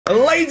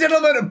Ladies and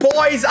gentlemen,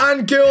 boys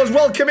and girls,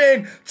 welcome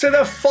in to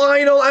the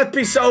final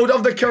episode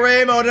of the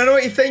career mode. I know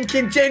what you're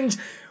thinking, Ginge.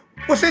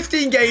 We're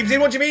 15 games in.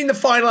 What do you mean the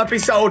final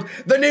episode?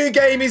 The new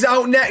game is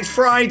out next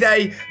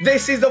Friday.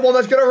 This is the one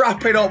that's going to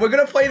wrap it up. We're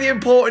going to play the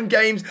important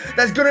games.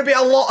 There's going to be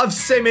a lot of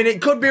simming.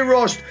 It could be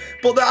rushed.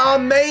 But our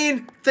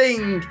main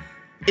thing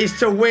is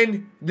to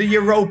win the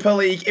Europa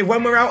League. If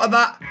when we're out of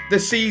that, the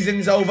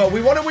season's over.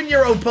 We want to win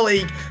Europa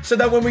League so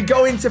that when we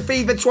go into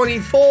FIFA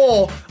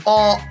 24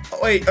 or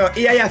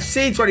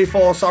EAFC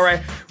 24,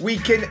 sorry, we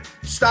can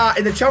start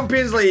in the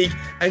Champions League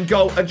and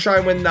go and try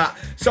and win that.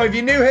 So if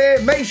you're new here,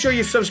 make sure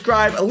you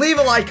subscribe, leave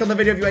a like on the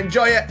video if you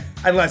enjoy it,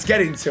 and let's get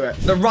into it.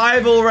 The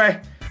rivalry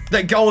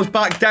that goes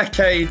back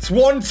decades.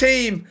 One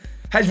team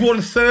has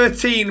won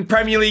 13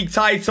 Premier League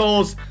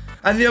titles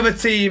and the other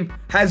team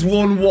has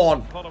won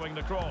 1. Following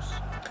the cross.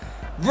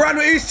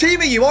 Varane, whose team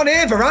are you on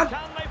here, Varane?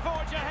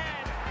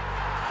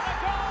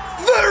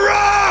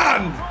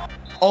 Varane!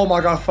 Oh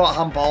my god, I thought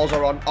handballs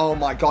are on. Oh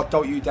my god,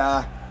 don't you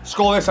dare.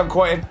 Score this, I'm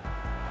quitting.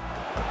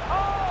 Oh,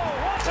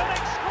 what an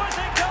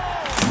exquisite goal!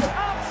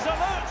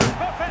 Absolute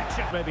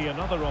perfection. Maybe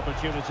another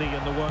opportunity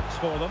in the works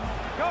for them.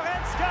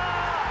 Goretzka!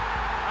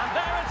 And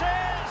there it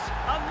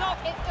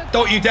is!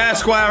 Don't you dare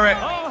square it.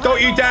 Don't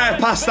you dare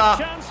pass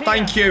that.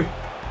 Thank you.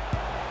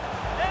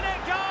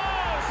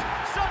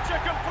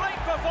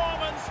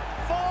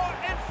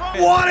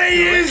 What are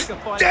you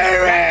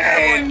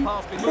doing?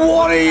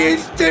 What are you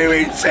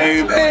doing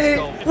to me?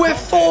 We're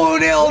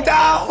 4-0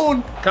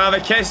 down. Can I have a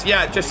kiss?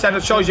 Yeah, just send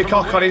it. Shows your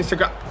cock on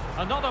Instagram.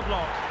 Another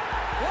block.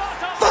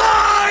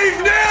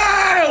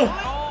 5-0!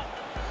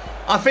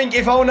 I think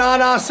if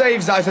Onana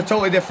saves that, it's a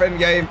totally different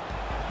game.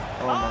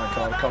 Oh my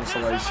god,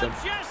 consolation.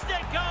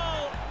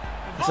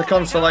 It's a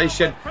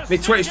consolation. My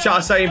Twitch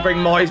chat saying bring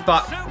Moyes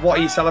back. What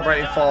are you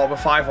celebrating for? We're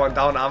 5-1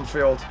 down at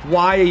Anfield.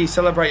 Why are you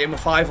celebrating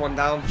with 5-1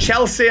 down?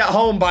 Chelsea at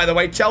home, by the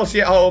way. Chelsea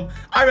at home.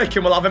 I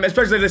reckon we'll have him,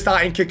 especially if they're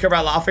starting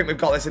Cucurella. I think we've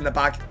got this in the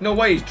bag. No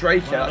way, he's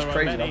Drake here. That's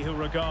crazy. Oh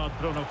my god,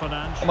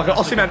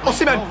 Osimhen.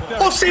 Osimhen!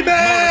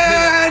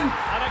 Osimhen!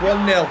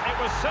 1-0.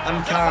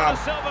 And calm.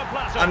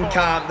 And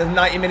calm. The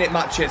 90-minute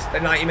matches. The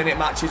 90-minute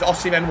matches.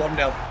 Osimhen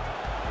 1-0.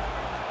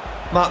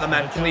 Mark the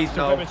men, please.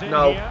 No,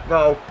 no,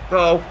 no,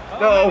 no,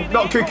 no.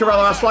 Not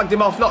Cucurella. I slagged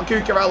him off. Not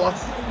Cucurella.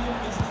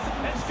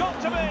 It's got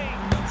to be.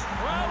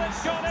 Well,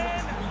 it's gone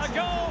in. A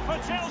goal for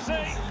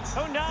Chelsea,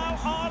 who now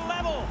are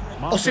level.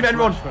 Osimhen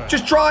run.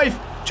 Just drive.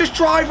 Just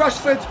drive,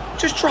 Rashford.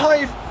 Just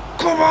drive.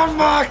 Come on,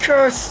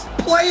 Marcus.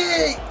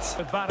 Play it.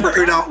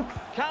 Bruno.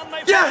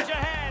 Yeah.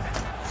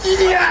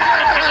 Yes.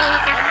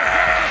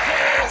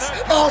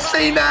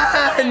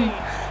 Osimhen.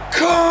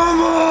 Come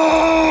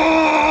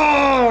on.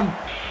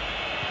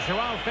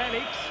 Joao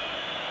Felix.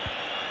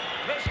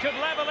 This could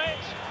level it.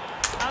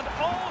 And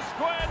all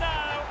square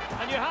now.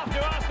 And you have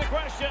to ask the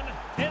question,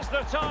 is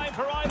there time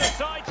for either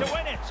side to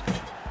win it?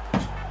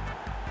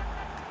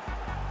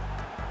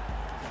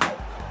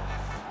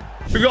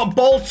 We've got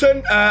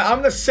Bolton. I'm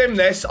going to sim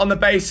this on the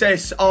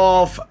basis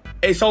of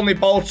it's only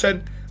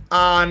Bolton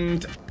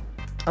and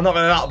I'm not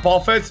really that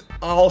bothered.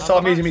 Also,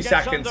 I'm using my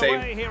second team.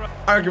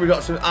 I reckon we've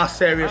got some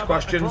serious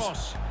questions.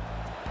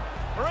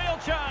 Real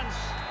chance.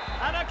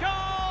 And a goal.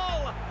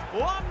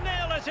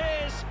 1-0 it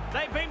is.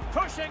 They've been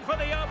pushing for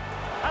the up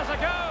as a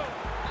go.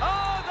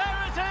 Oh,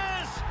 there it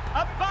is.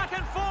 A back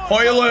and forth.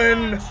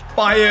 Højlund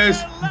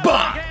fires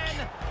back.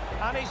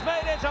 And he's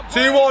made it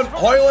 2-1.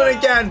 Højlund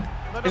again.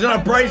 He's on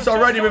a brace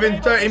already within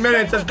 30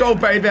 minutes. Let's go,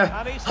 baby.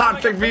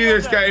 Hat-trick for you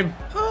this game.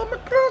 Oh my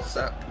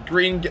god.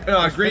 Green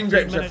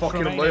grapes are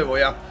fucking unbelievable,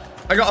 yeah.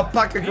 I got a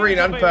pack of green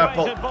and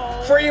purple.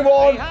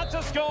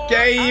 3-1.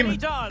 Game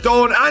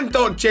done and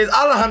touches.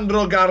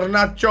 Alejandro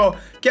Garnacho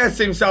gets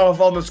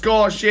himself on the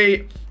score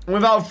sheet. And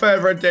without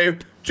further ado,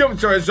 jump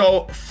to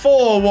result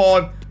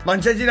 4-1.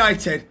 Manchester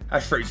United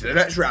are through to the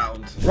next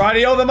round.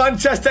 Rightio, the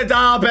Manchester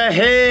derby.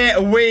 Here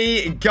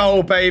we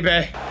go,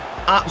 baby.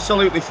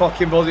 Absolutely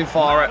fucking buzzing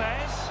for it.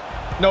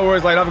 No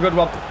worries, lad. Have a good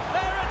one.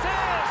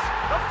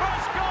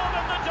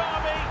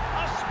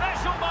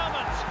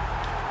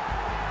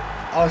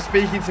 I was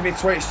speaking to my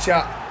Twitch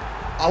chat.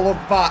 I look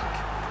back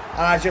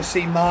and I just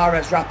see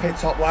Mahrez wrap it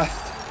top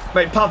left.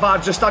 Mate,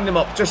 Pavard, just stand him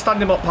up. Just stand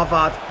him up,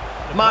 Pavard.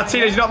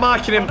 Martinez, you're not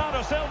marking him.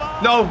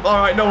 No,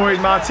 alright, no worries,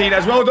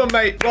 Martinez. Well done,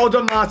 mate. Well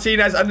done,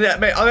 Martinez. And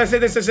mate, honestly,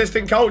 this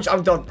assistant coach,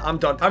 I'm done. I'm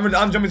done. I'm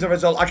jumping to the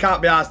result. I can't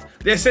be asked.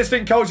 The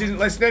assistant coach isn't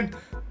listening.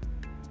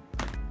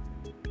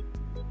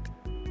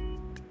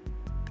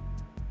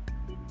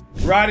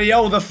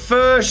 Rightio, the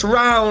first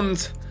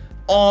round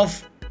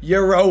of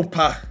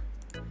Europa.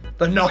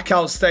 The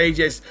knockout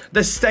stages.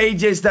 The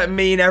stages that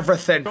mean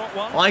everything.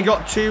 I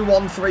got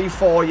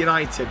 2-1-3-4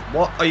 United.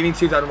 What? Oh, you mean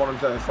 2-1 and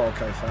 34?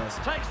 Okay, first.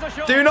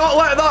 Do not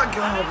let that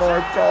go. Oh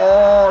my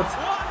god.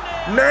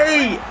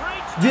 Mate,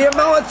 the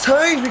amount of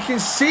times we can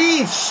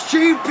see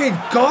stupid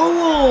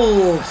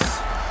goals.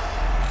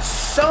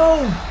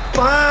 So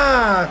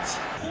bad.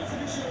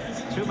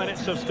 2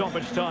 minutes of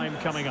stoppage time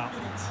coming up.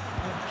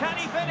 Can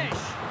he finish?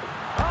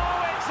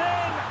 Oh, it's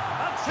in.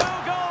 A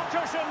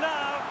 2-goal cushion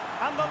now.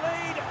 And the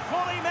lead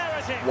fully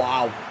merited.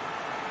 Wow.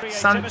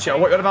 Sancho.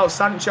 What about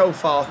Sancho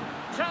for?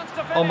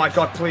 Oh my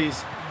God,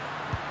 please.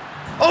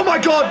 Oh my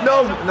God,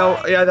 no.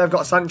 No, yeah, they've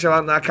got Sancho,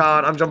 haven't they? I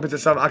can't. I'm jumping to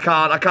some. I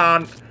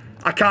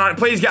can't.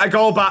 Please get a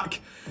goal back.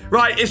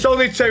 Right, it's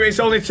only two.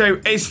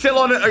 It's still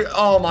on it.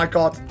 Oh my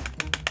God.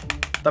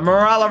 The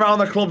morale around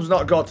the club's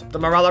not good. The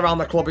morale around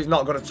the club is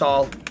not good at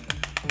all.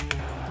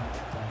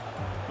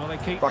 Well, they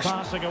keep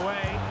passing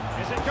away.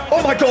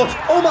 Oh my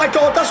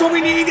God, that's what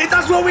we needed.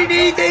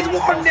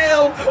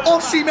 1-0.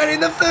 Osimhen in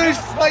the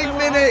first 5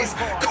 minutes.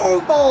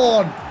 Come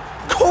on.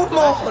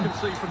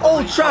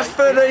 Old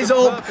Trafford is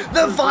up.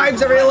 The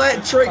vibes are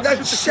electric. The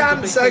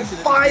chants are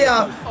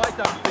fire.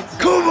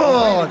 Come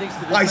on.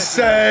 I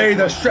say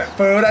the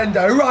Stretford end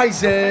are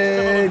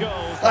rising.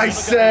 I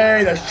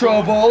say there's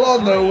trouble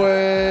on the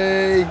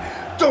way.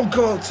 Don't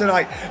go out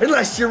tonight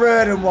unless you're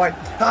red and white.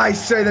 I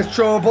say there's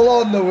trouble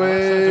on the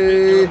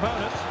way.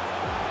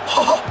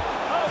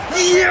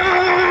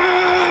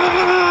 Yes!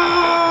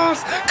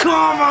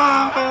 Come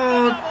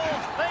on!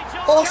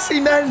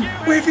 Osimhen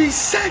with his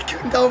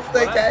second of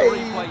the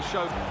game.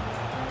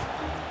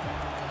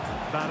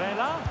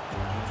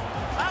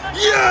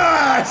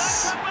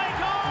 Yes!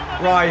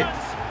 Right.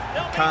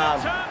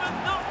 Calm.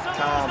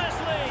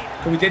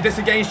 We did this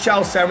against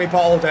Chelsea and we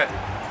bottled it.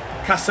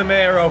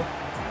 Casemiro.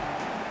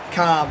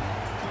 Calm.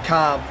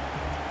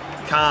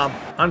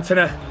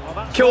 Anthony.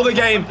 Kill the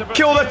game.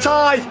 Kill the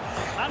tie.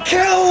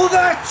 Kill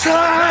the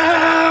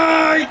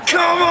tie!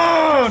 Come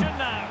on!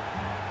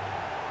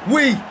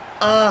 We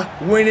are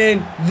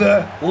winning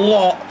the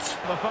lot.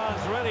 The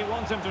fans really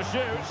want him to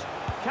shoot.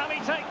 Can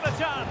he take the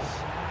chance?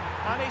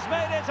 And he's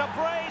made it a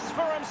brace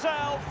for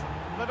himself.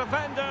 The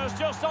defender's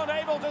just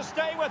unable to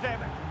stay with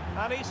him.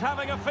 And he's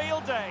having a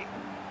field day.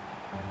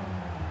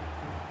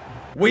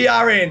 We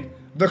are in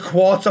the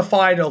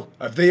quarter-final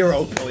of the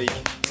Europa League.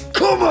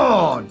 Come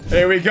on!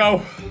 Here we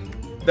go.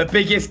 The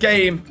biggest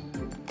game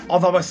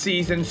of our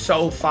season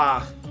so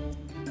far.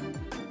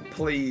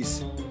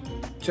 Please,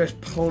 just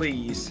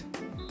please,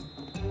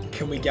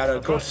 can we get a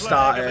good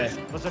start here?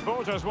 The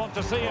supporters want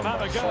to see him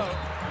have a go.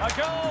 A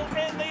goal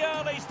in the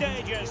early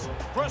stages,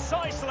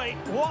 precisely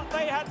what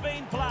they had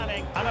been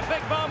planning. And a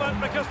big moment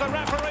because the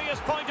referee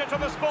has pointed to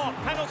the spot.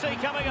 Penalty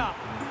coming up.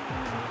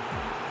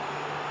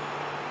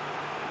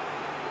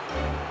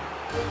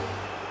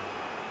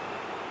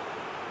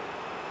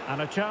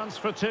 And a chance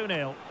for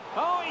 2-0.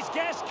 Oh, he's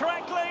guessed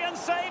correctly and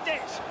saved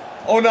it.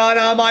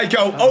 Onana, my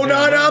goat.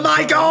 Onana,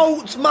 my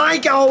goat. My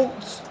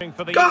goat.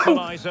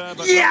 Go.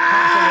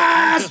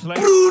 Yes,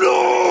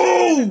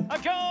 Bruno.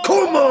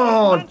 Come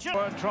on.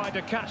 Trying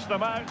to catch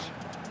them out.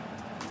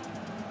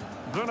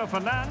 Bruno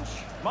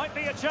Fernandes might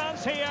be a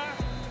chance here.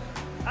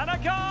 And a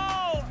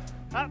goal.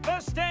 At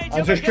this stage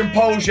and just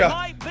composure.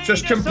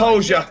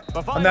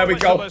 And there we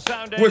go.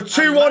 We're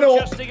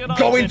 2-1 up,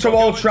 going to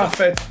Old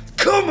Trafford.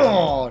 Come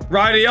on.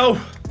 Rightio,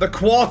 the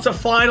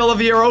quarter-final of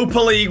the Europa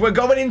League. We're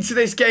going into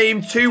this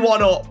game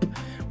 2-1 up.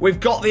 We've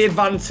got the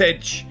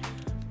advantage.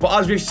 But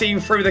as we've seen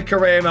through the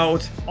career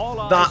mode,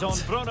 that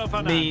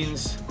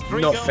means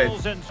nothing.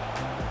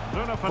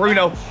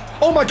 Bruno.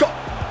 Oh my God.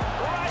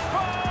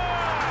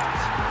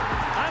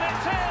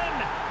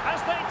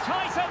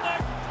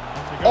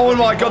 Oh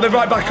my God, they're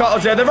right back at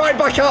us here. They're right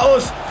back at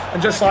us.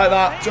 And just like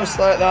that,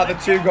 the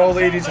 2-goal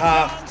lead is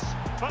halved.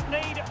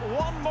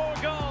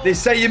 They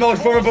say you're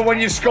most vulnerable when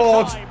you've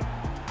scored.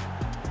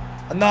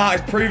 And that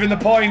is proving the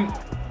point.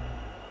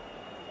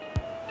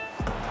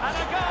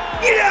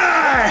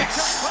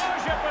 Yes!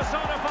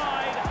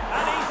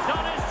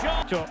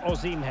 To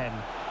Osimhen.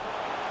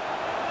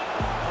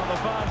 Well, the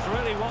fans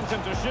really want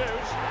him to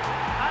shoot.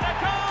 And a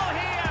goal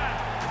here.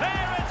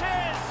 There it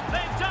is.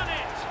 They've done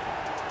it.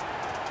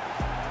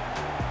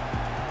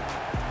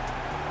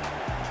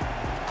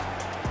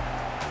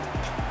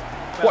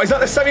 What, is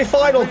that the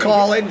semi-final,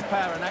 Colin?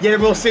 Yeah,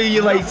 we'll see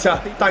you later.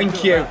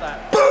 Thank you.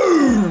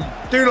 Boom!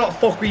 Do not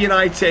fuck with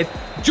United.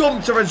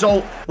 Jump to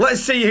result.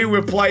 Let's see who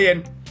we're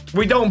playing.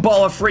 We don't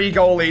bottle a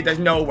 3-goal lead. There's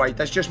no way.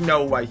 There's just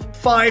no way.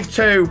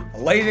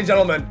 5-2. Ladies and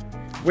gentlemen,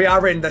 we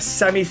are in the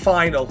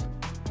semi-final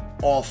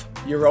of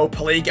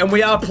Europa League. And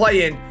we are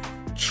playing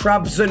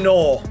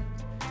Trabzonspor.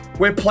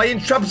 We're playing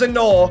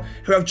Trabzonspor,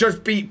 who have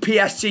just beat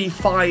PSG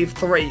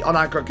 5-3 on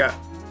aggregate.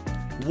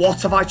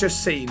 What have I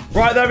just seen?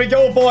 Right, there we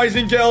go, boys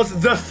and girls.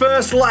 The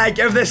first leg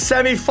of the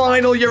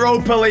semi-final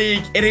Europa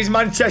League. It is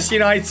Manchester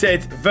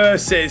United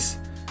versus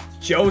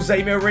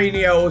Jose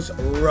Mourinho's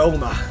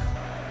Roma.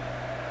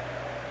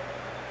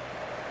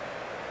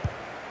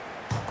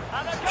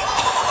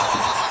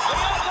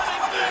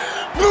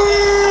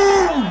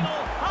 Boom!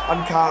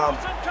 I'm calm.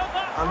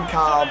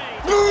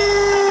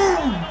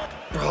 Boom!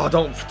 Bro,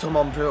 come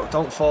on, bro.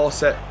 Don't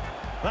force it.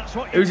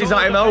 Who's his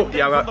IMO?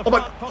 Yeah, right. Oh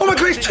my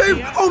God, it's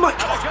 2! Oh my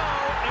God!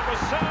 It was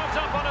served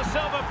up on a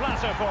silver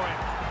platter for him.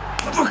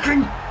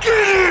 Fucking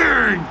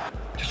get in!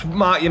 Just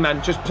mark your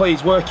man. Just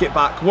please work it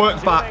back.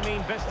 Work back.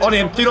 On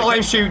him. Do not let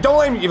him shoot. Don't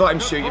let him. You've let him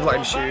shoot. You've let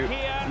him shoot.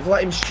 You've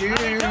let him shoot.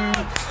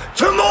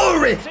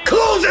 Tomori!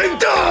 Close him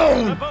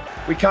down!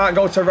 We can't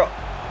go to...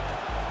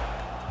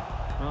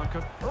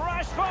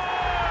 Rashford!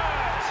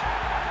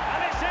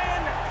 And it's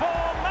in!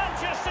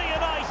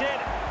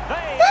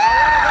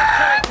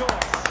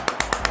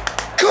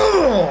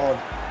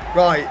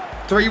 Right,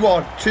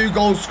 3-1. 2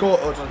 goals scored.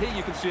 Well, here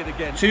you can see it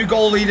again. 2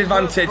 goal lead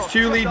advantage.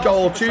 2 lead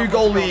goal. 2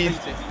 goal lead.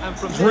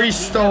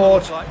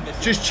 Restored.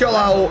 Just chill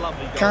out.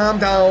 Calm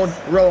down.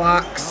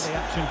 Relax.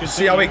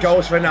 See how it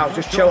goes for now.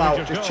 Just chill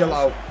out. Just chill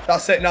out.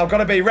 That's it now.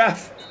 Gotta be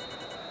ref.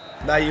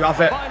 There you have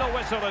it.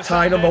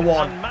 Tie number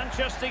 1.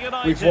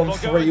 We've won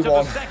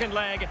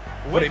 3-1.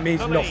 But it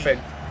means nothing.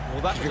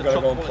 We're going to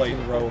go and play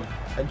in Rome.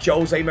 And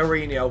Jose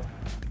Mourinho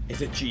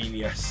is a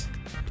genius.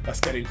 Let's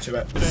get into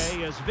it.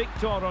 Today is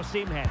Victor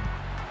Osimhen.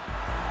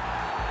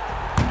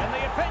 In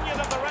the opinion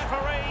of the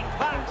referee,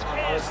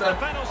 that is the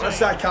penalty.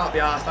 Honestly, I can't be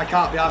arsed. I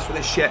can't be arsed with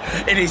this shit.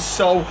 It is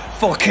so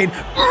fucking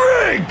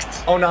rigged.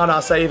 Oh,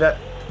 Nana, save it.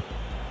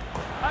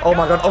 Oh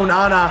my god, oh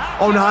Nana,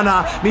 oh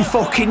Nana, me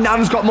fucking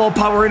nan's got more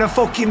power in a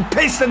fucking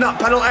piss than that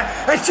penalty,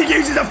 and she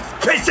uses a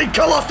pissing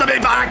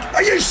colostomy bag.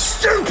 Are you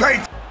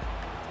stupid?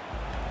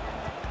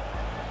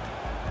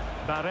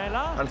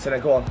 Barella. Anthony,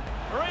 go on.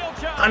 Real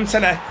chance.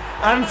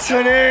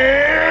 Anthony!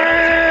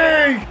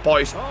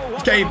 Boys,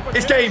 it's game,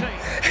 it's game.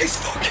 It's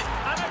fucking...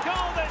 And a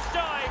goal this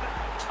time.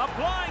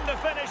 Applying the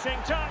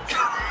finishing touch.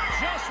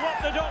 Just what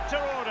the doctor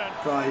ordered.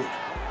 Right,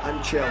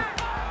 and chill.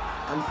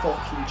 And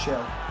fucking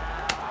chill.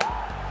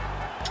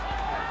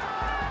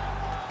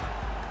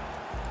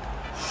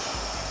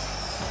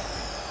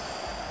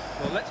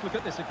 Well, let's look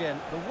at this again.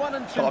 The 1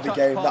 and 2 Gotta be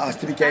game. That has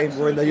to be game.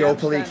 We're in the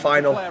Europa League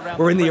final.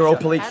 We're in the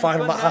Europa League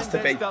final. That has to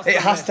be. It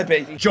has to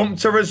be. Jump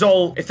to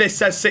result. If this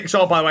says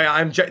 6-0, by the way,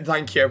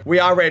 thank you. We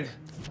are in.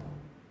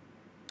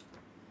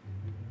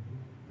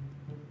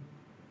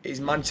 It's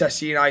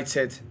Manchester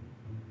United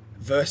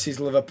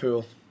versus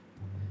Liverpool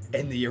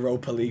in the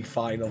Europa League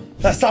final.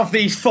 Let's have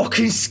these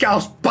fucking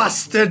Scouse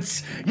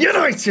bastards.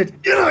 United,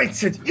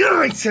 United,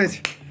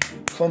 United.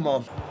 Come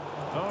on.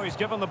 Oh, he's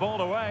given the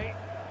ball away.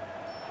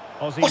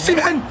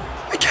 Osimhen!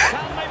 Again!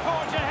 Can they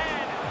forge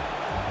ahead?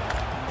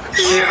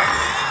 Yes!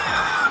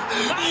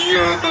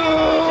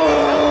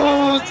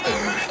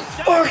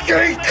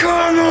 Fucking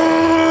come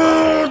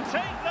on!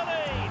 Take the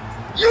lead.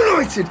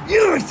 United!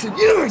 United!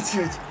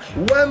 United!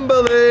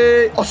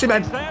 Wembley!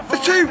 Osimhen! The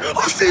 2!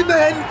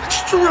 Osimhen!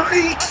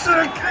 Strikes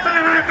again!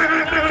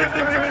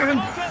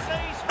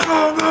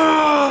 Come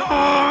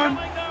on!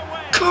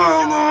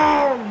 Come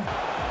on!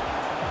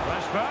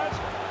 Rashford,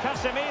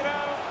 Casemiro.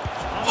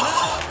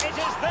 It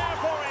is there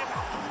for him.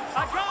 A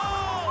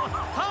goal!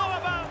 How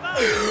about that?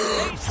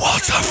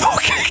 What a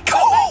fucking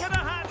goal!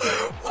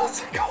 What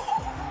a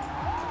goal!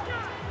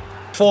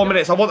 4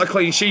 minutes. I want a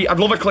clean sheet. I'd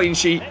love a clean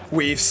sheet.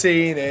 We've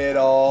seen it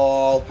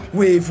all.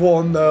 We've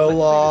won the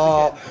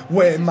lot.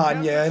 We're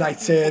Man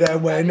United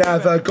and we're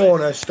never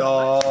gonna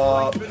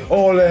stop.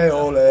 Ole,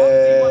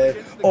 ole.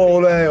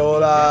 Ole,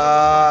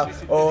 ola.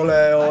 Ole,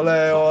 ole,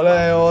 ole,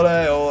 ole,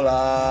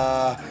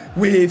 ola.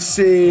 We've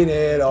seen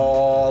it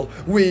all.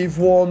 We've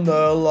won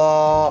the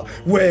lot.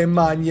 We're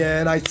Man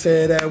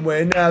United and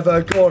we're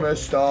never gonna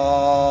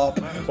stop.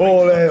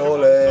 Ole,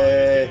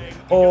 ole.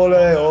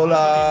 Ole,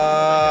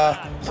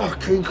 ola.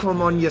 Fucking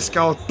come on, you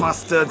Scouse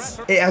bastards.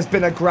 It has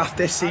been a graft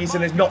this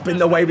season. It's not been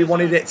the way we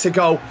wanted it to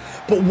go.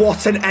 But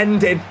what an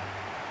ending.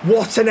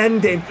 What an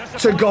ending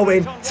to go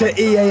in to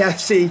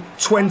EAFC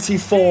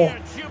 24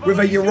 with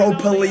a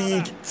Europa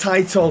League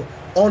title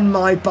on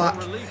my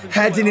back.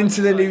 Heading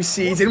into the new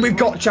season. We've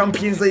got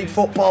Champions League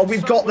football.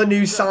 We've got the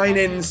new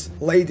signings.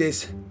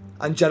 Ladies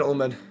and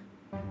gentlemen,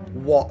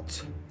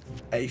 what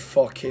a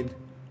fucking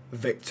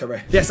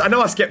victory. Yes, I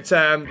know I skipped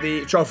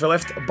the trophy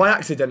lift by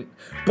accident,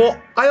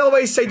 but I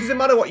always say it doesn't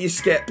matter what you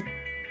skip,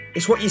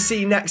 it's what you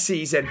see next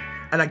season.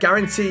 And I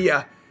guarantee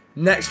you,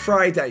 next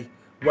Friday,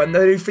 when the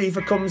new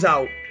FIFA comes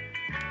out,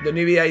 the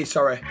new EA,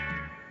 sorry,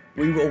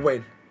 we will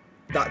win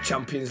that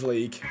Champions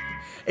League.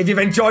 If you've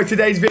enjoyed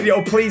today's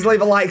video, please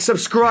leave a like,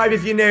 subscribe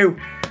if you're new,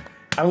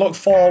 and look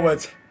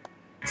forward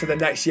to the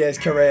next year's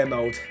career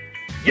mode.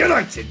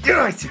 United,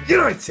 United,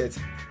 United.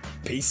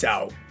 Peace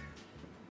out.